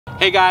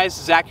Hey guys,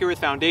 Zach here with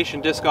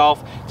Foundation Disc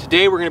Golf.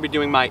 Today we're going to be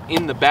doing my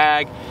in the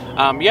bag.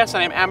 Yes,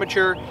 I am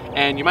amateur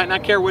and you might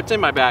not care what's in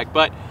my bag,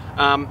 but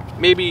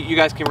maybe you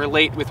guys can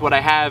relate with what I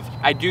have.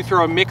 I do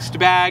throw a mixed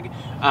bag,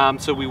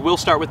 so we will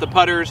start with the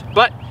putters.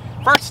 But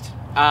first,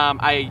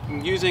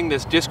 I'm using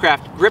this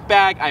Discraft grip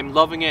bag. I'm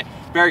loving it,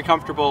 very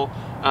comfortable.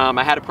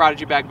 I had a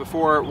Prodigy bag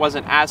before, it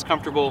wasn't as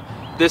comfortable.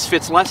 This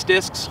fits less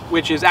discs,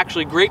 which is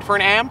actually great for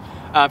an am.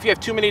 If you have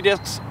too many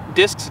discs,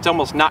 it's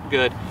almost not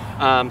good.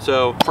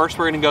 So first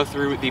we're going to go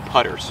through the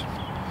putters.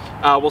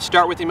 We'll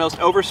start with the most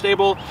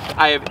overstable.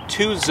 I have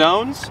two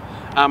zones.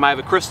 I have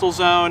a Cryztal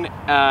zone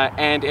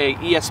and a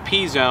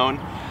ESP zone.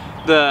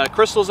 The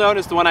Cryztal zone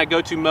is the one I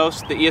go to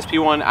most. The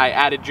ESP one I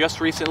added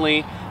just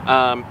recently,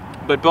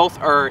 but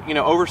both are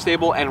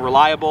overstable and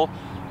reliable.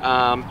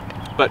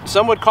 But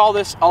some would call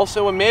this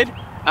also a mid.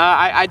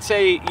 I'd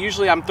say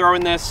usually I'm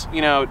throwing this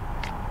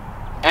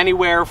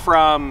anywhere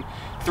from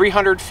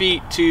 300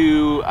 feet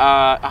to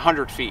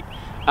 100 feet.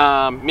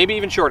 Maybe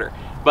even shorter,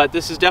 but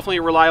this is definitely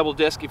a reliable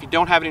disc. If you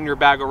don't have it in your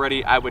bag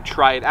already, I would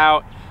try it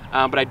out,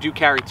 but I do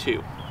carry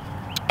two.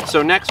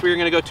 So next we're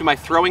going to go to my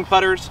throwing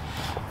putters.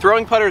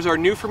 Throwing putters are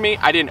new for me.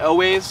 I didn't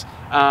always.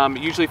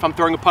 Usually if I'm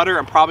throwing a putter,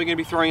 I'm probably going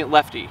to be throwing it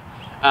lefty,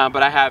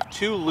 but I have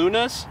two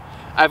Lunas.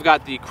 I've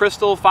got the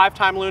Cryztal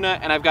 5-time Luna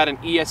and I've got an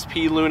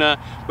ESP Luna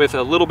with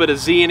a little bit of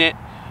Z in it.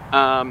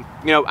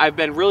 I've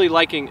been really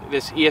liking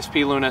this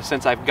ESP Luna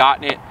since I've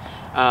gotten it.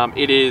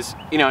 It is,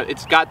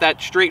 it's got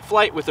that straight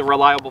flight with a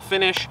reliable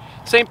finish.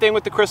 Same thing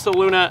with the Cryztal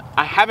Luna.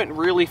 I haven't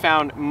really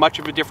found much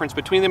of a difference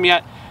between them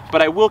yet,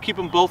 but I will keep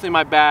them both in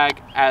my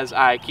bag as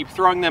I keep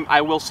throwing them.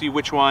 I will see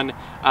which one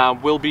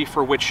will be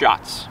for which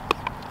shots.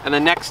 And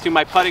then next to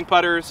my putting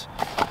putters,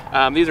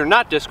 these are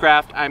not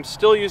Discraft. I'm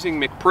still using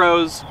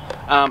McPros.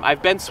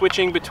 I've been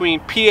switching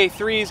between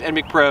PA3s and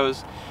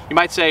McPros. You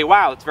might say,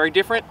 wow, it's very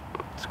different.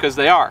 It's because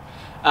they are.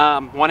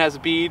 One has a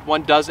bead,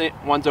 one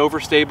doesn't. One's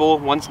overstable,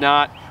 one's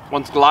not.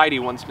 One's glidey,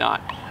 one's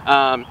not.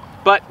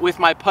 But with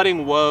my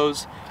putting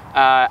woes,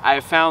 I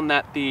have found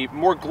that the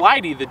more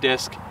glidey the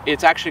disc,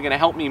 it's actually going to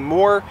help me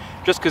more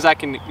just because I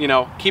can,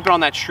 keep it on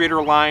that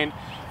straighter line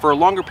for a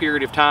longer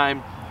period of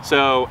time.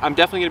 So I'm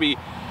definitely going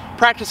to be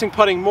practicing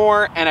putting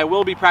more, and I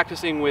will be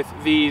practicing with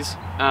these.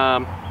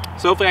 So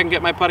hopefully I can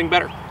get my putting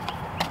better.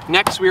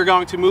 Next, we are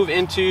going to move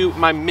into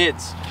my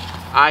mids.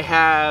 I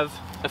have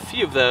a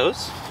few of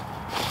those.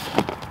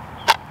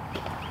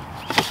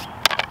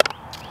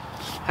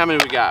 How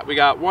many we got? We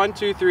got 1,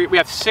 2, 3, we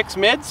have 6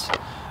 mids.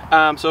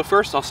 So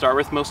first I'll start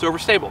with most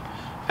overstable.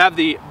 I have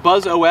the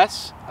Buzzz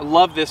OS. I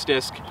love this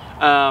disc.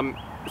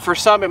 For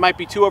some it might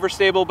be too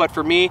overstable, but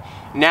for me,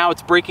 now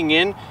it's breaking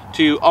in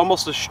to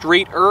almost a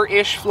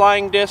straighter-ish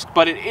flying disc,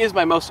 but it is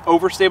my most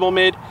overstable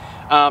mid.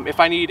 If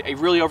I need a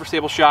really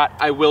overstable shot,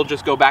 I will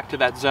just go back to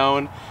that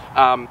zone.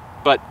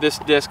 But this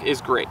disc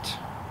is great.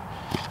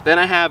 Then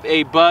I have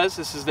a Buzzz.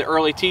 This is the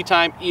early tee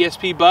time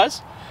ESP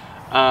Buzzz.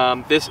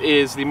 This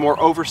is the more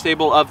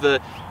overstable of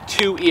the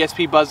two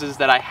ESP Buzzes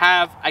that I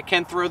have. I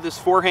can throw this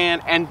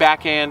forehand and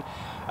backhand,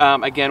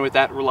 again with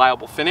that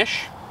reliable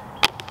finish.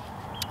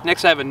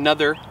 Next I have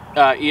another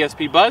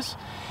ESP Buzzz.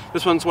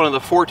 This one's one of the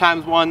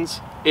 4-times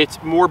ones.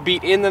 It's more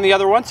beat in than the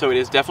other one, so it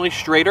is definitely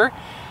straighter.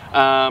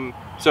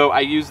 So I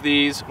use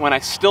these when I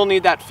still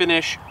need that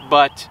finish,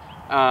 but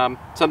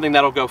something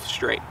that'll go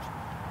straight.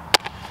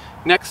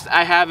 Next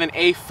I have an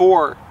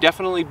A4,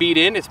 definitely beat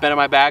in. It's been in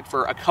my bag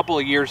for a couple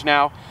of years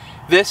now.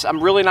 This,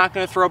 I'm really not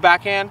going to throw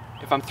backhand.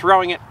 If I'm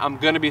throwing it, I'm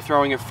going to be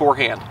throwing it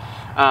forehand.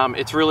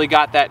 It's really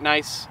got that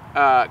nice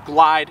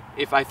glide.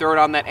 If I throw it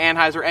on that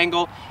Anheuser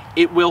angle,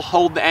 it will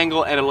hold the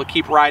angle and it'll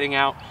keep riding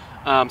out.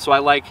 So I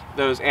like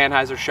those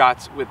Anheuser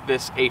shots with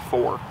this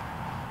A4.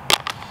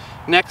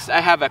 Next, I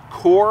have a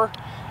Core.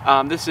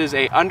 This is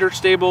a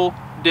understable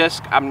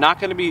disc. I'm not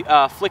going to be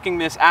flicking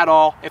this at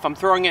all. If I'm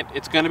throwing it,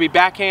 it's going to be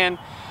backhand.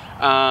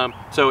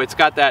 So it's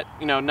got that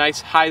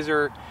nice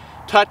hyzer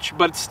touch,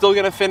 but it's still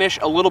going to finish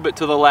a little bit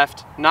to the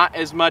left. Not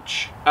as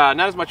much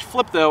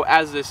flip though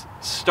as this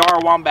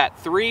Star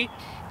Wombat3.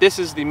 This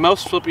is the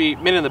most flippy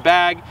mid in the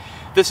bag.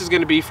 This is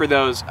going to be for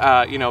those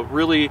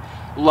really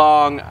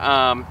long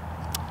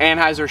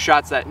Anheuser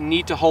shots that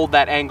need to hold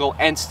that angle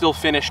and still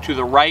finish to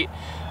the right.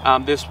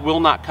 This will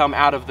not come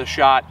out of the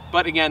shot,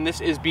 but again,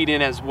 this is beat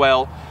in as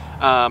well.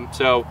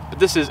 But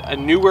this is a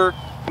newer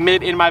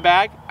mid in my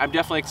bag. I'm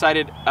definitely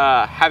excited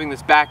having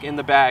this back in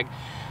the bag.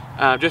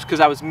 Just because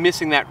I was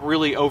missing that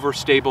really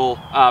overstable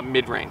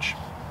mid-range.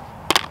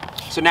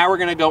 So now we're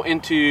going to go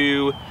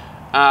into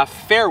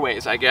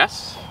fairways, I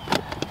guess.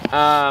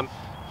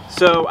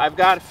 So I've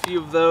got a few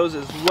of those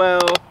as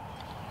well.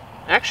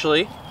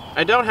 Actually,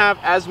 I don't have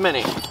as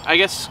many. I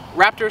guess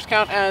Raptors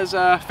count as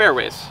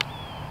fairways.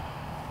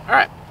 All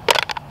right.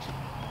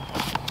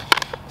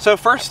 So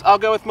first, I'll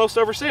go with most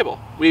overstable.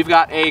 We've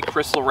got a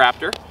Cryztal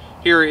Raptor.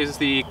 Here is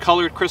the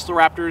colored Cryztal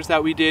Raptors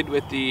that we did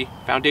with the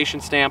foundation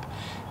stamp.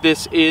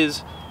 This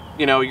is,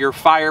 your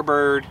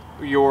Firebird,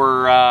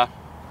 your,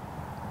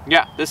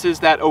 this is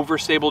that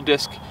overstable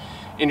disc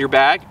in your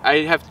bag. I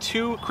have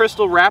two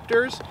Cryztal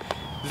Raptors.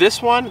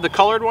 This one, the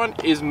colored one,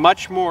 is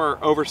much more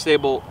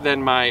overstable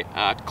than my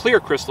clear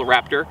Cryztal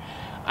Raptor.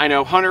 I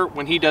know Hunter,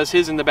 when he does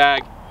his in the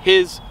bag,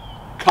 his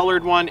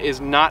colored one is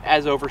not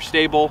as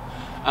overstable,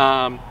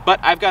 but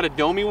I've got a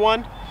domey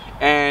one,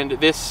 and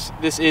this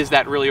is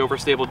that really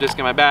overstable disc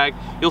in my bag.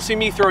 You'll see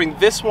me throwing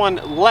this one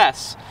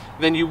less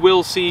than you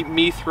will see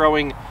me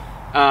throwing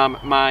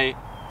my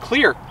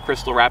clear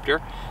Cryztal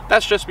Raptor.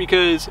 That's just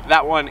because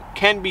that one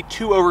can be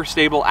too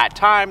overstable at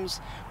times,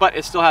 but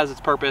it still has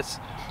its purpose.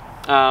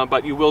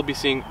 But you will be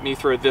seeing me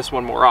throw this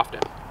one more often.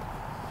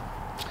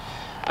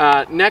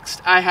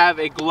 Next, I have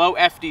a Glow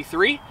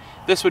FD3.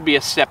 This would be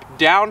a step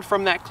down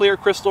from that clear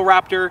Cryztal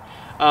Raptor.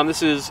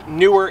 This is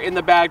newer in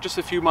the bag, just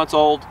a few months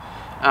old,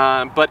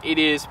 but it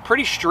is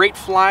pretty straight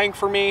flying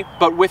for me,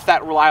 but with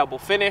that reliable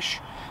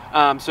finish.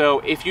 So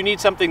if you need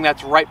something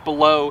that's right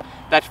below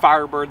that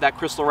Firebird, that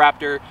Cryztal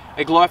Raptor,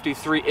 a Glow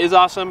FD3 is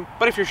awesome.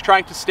 But if you're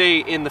trying to stay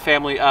in the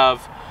family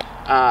of,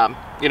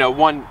 you know,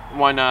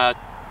 one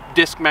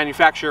disc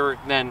manufacturer,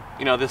 then,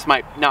 you know, this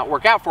might not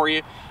work out for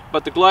you.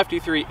 But the Glow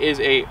FD3 is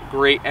a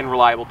great and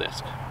reliable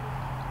disc.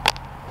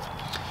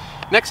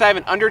 Next, I have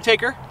an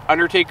Undertaker.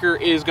 Undertaker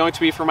is going to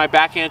be for my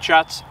backhand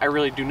shots. I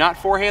really do not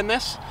forehand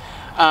this.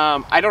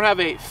 I don't have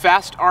a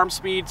fast arm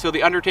speed, so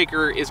the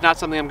Undertaker is not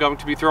something I'm going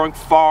to be throwing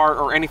far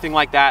or anything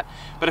like that.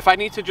 But if I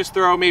need to just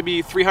throw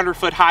maybe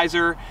 300-foot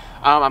hyzer,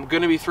 I'm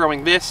going to be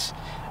throwing this.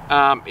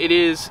 It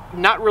is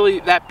not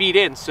really that beat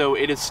in, so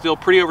it is still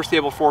pretty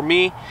overstable for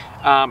me.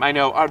 I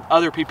know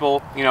other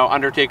people, you know,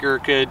 Undertaker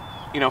could,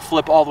 you know,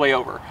 flip all the way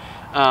over.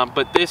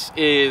 But this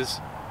is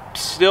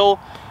still,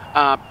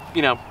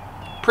 you know,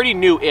 pretty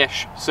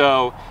new-ish.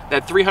 So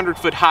that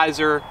 300-foot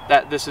hyzer,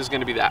 this is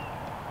going to be that.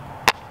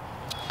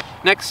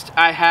 Next,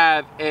 I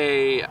have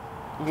a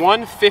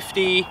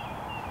 150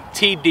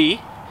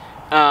 TD.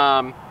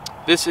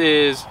 This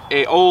is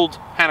a old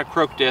Hannah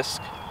Croak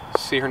disc.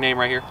 See her name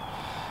right here.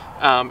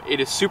 It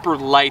is super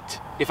light.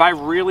 If I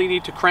really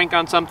need to crank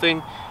on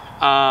something,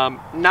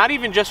 not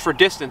even just for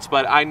distance,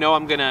 but I know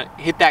I'm gonna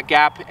hit that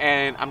gap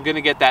and I'm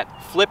gonna get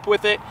that flip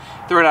with it,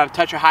 throw it on a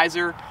touch of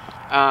hyzer,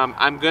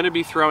 I'm gonna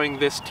be throwing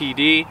this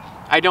TD.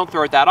 I don't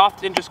throw it that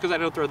often just because I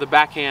don't throw the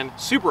backhand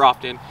super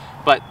often,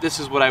 but this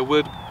is what I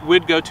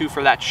would go to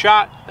for that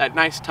shot, that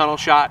nice tunnel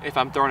shot if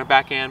I'm throwing a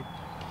backhand.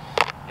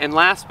 And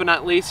last but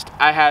not least,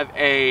 I have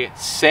a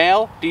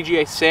Sail,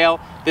 DGA Sail.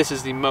 This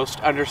is the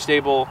most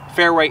understable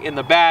fairway in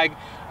the bag.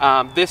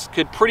 This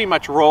could pretty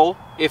much roll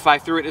if I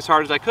threw it as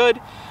hard as I could,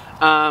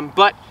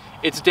 but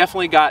it's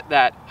definitely got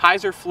that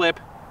hyzer flip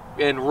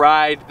and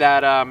ride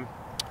that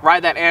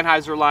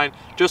anhyzer line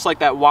just like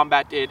that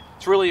Wombat did.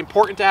 It's really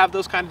important to have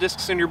those kind of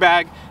discs in your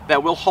bag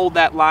that will hold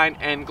that line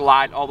and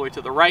glide all the way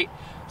to the right.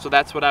 So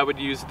that's what I would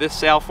use this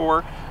Sail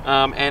for,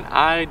 and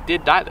I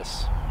did dye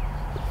this.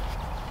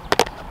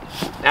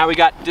 Now we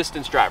got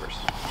distance drivers.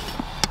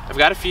 I've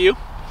got a few.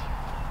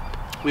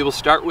 We will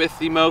start with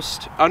the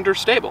most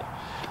understable.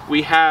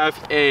 We have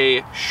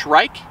a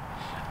Shryke.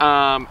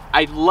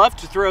 I love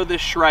to throw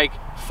this Shryke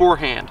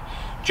forehand,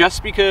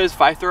 just because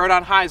if I throw it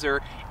on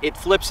hyzer, it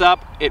flips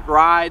up, it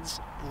rides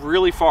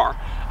really far.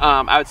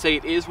 I would say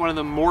it is one of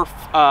the more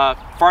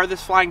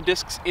farthest flying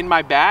discs in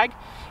my bag.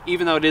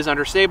 Even though it is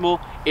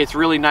understable, it's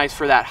really nice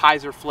for that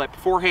hyzer flip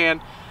forehand.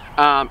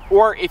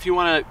 Or if you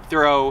want to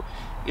throw,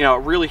 you know, a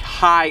really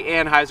high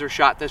anhyzer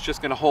shot that's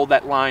just going to hold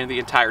that line the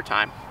entire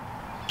time.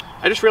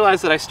 I just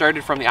realized that I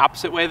started from the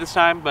opposite way this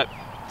time, but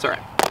it's all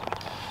right.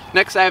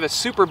 Next, I have a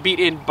super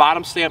beat-in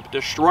bottom stamp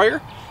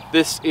destroyer.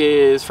 This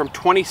is from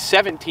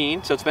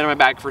 2017, so it's been in my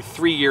bag for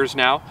 3 years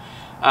now.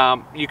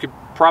 You could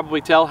probably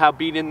tell how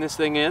beat-in this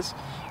thing is.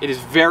 It is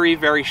very,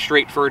 very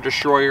straight for a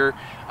destroyer.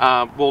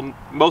 Will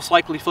most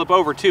likely flip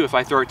over too if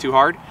I throw it too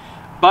hard.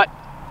 But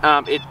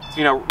it's,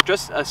 you know,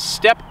 just a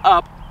step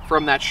up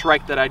from that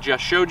Shryke that I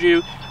just showed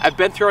you. I've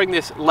been throwing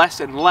this less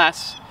and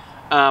less,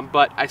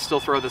 but I still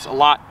throw this a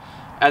lot,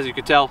 as you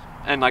could tell.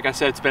 And like I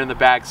said, it's been in the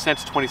bag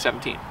since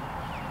 2017.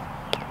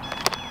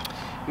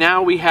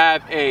 Now we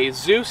have a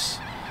Zeus.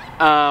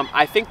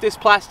 I think this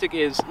plastic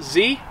is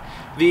Z.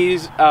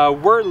 These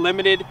were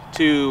limited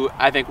to,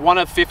 I think, 1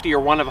 of 50 or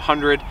 1 of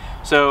 100.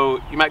 So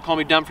you might call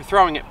me dumb for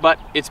throwing it, but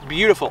it's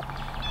beautiful.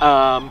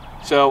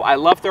 So I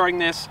love throwing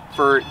this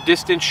for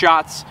distance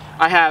shots.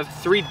 I have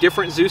 3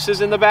 different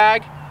Zeuses in the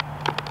bag,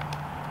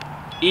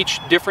 each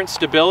different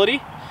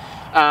stability.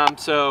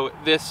 So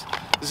this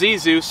Z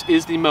Zeus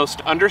is the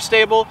most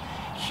understable.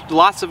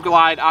 Lots of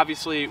glide,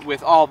 obviously,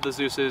 with all of the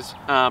Zeuses,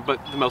 but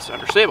the most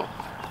understable.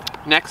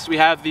 Next, we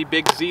have the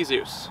big Z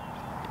Zeus,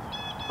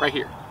 right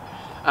here.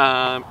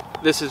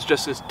 This is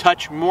just a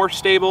touch more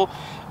stable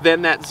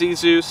than that Z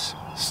Zeus.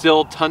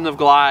 Still tons of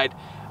glide,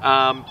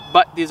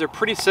 but these are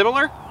pretty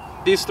similar,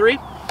 these 3,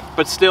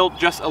 but still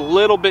just a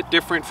little bit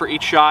different for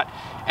each shot.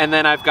 And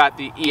then I've got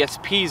the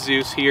ESP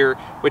Zeus here,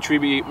 which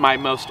would be my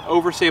most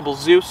overstable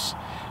Zeus,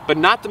 but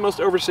not the most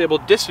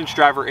overstable distance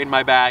driver in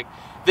my bag.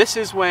 This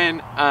is when,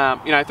 you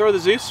know, I throw the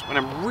Zeus when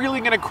I'm really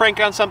going to crank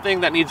on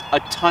something that needs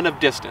a ton of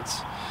distance.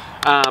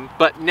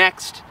 But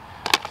next,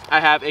 I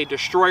have a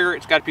destroyer.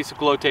 It's got a piece of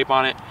glow tape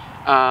on it,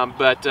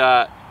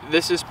 but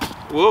this is,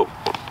 whoa,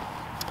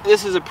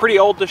 this is a pretty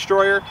old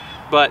destroyer,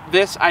 but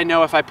this I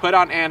know if I put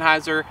on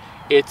anhyzer,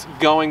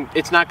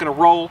 it's not gonna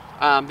roll.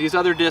 These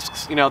other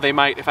discs, you know, they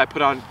might, if I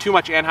put on too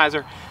much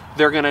anhyzer,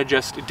 they're gonna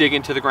just dig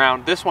into the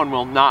ground. This one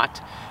will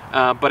not,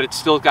 but it's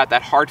still got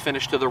that hard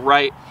finish to the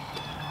right.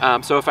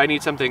 So if I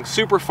need something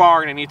super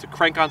far and I need to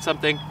crank on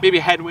something, maybe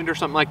a headwind or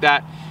something like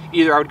that,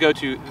 either I would go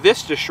to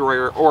this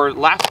destroyer, or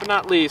last but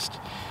not least,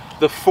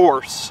 the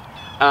Force.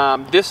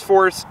 This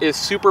Force is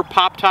super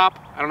pop top.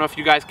 I don't know if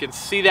you guys can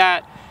see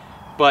that,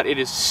 but it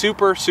is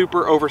super,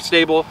 super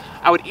overstable.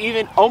 I would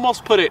even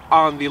almost put it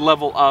on the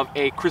level of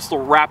a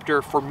Cryztal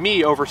Raptor, for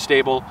me,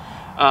 overstable.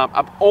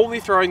 I'm only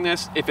throwing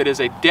this if it is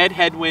a dead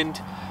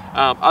headwind.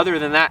 Other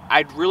than that,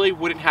 I really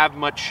wouldn't have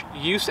much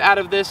use out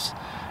of this.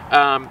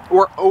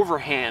 Or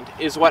overhand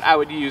is what I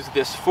would use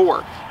this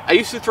for. I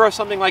used to throw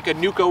something like a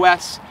Nuke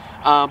OS,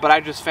 but I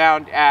just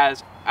found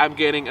as I'm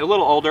getting a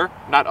little older,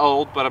 not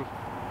old, but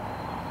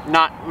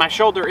my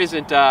shoulder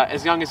isn't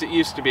as young as it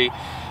used to be,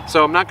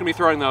 so I'm not going to be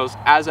throwing those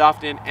as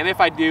often, and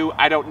if I do,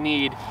 I don't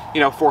need,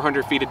 you know,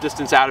 400 feet of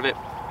distance out of it.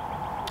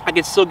 I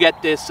can still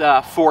get this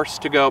Force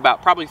to go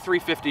about probably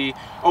 350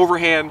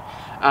 overhand,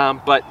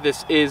 but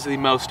this is the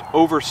most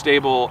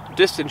overstable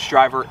distance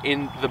driver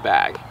in the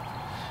bag.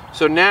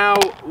 So now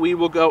we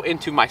will go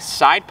into my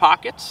side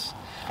pockets.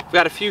 I've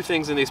got a few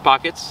things in these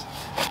pockets.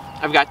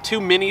 I've got two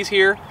minis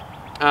here.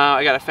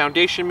 I got a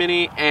Foundation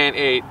mini and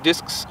a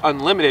Discs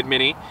Unlimited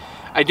mini.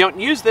 I don't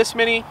use this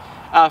mini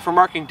for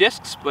marking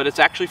discs, but it's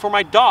actually for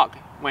my dog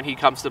when he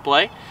comes to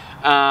play.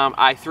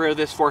 I throw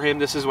this for him.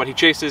 This is what he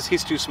chases.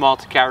 He's too small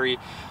to carry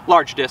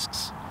large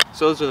discs.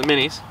 So those are the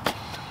minis.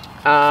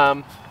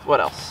 What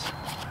else?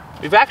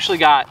 We've actually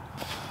got,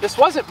 this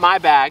wasn't my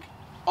bag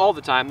all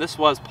the time. This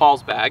was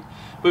Paul's bag.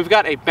 We've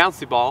got a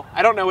bouncy ball.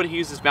 I don't know what he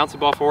uses bouncy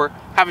ball for.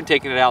 Haven't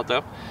taken it out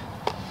though.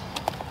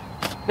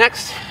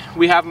 Next,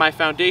 we have my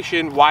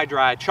Foundation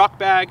Y-Dry chalk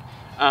bag.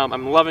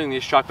 I'm loving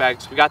these chalk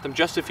bags. We got them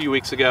just a few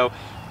weeks ago,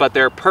 but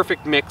they're a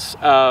perfect mix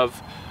of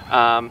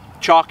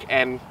chalk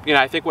and, you know,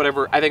 I think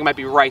it might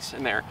be rice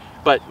in there,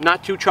 but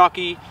not too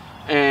chalky,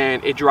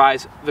 and it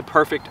dries the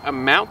perfect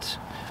amount.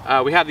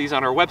 We have these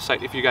on our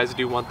website if you guys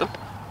do want them.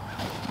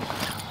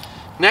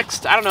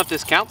 Next, I don't know if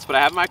this counts, but I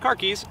have my car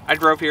keys. I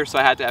drove here, so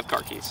I had to have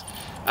car keys.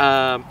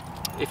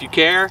 If you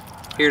care,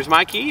 here's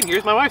my key and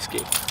here's my wife's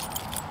key.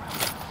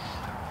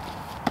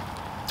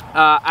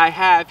 I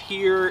have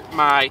here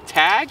my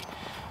tag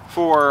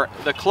for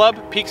the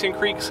club, Peaks and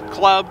Creeks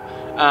Club.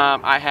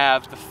 I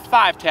have the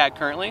 5 tag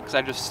currently because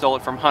I just stole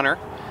it from Hunter.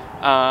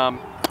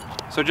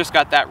 So just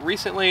got that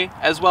recently,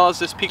 as well as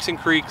this Peaks and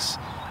Creeks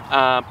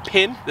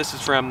pin. This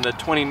is from the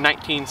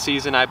 2019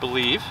 season, I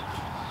believe.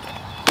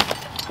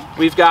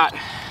 We've got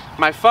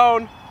my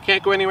phone.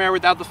 Can't go anywhere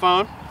without the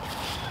phone.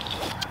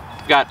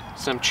 Got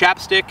some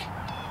chapstick,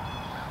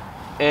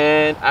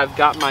 and I've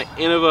got my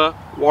Innova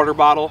water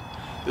bottle.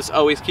 This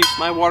always keeps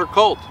my water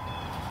cold.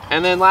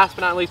 And then last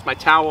but not least, my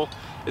towel.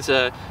 It's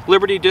a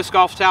Liberty disc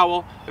golf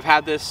towel. I've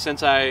had this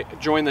since I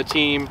joined the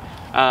team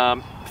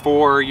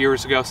 4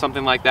 years ago,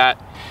 something like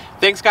that.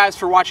 Thanks guys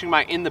for watching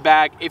my In the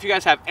Bag. If you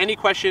guys have any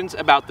questions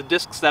about the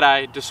discs that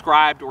I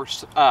described, or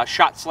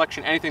shot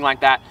selection, anything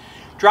like that,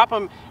 drop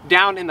them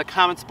down in the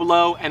comments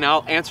below and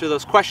I'll answer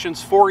those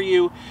questions for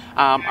you.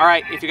 All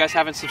right, if you guys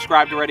haven't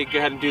subscribed already, go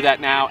ahead and do that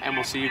now, and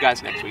we'll see you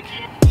guys next week.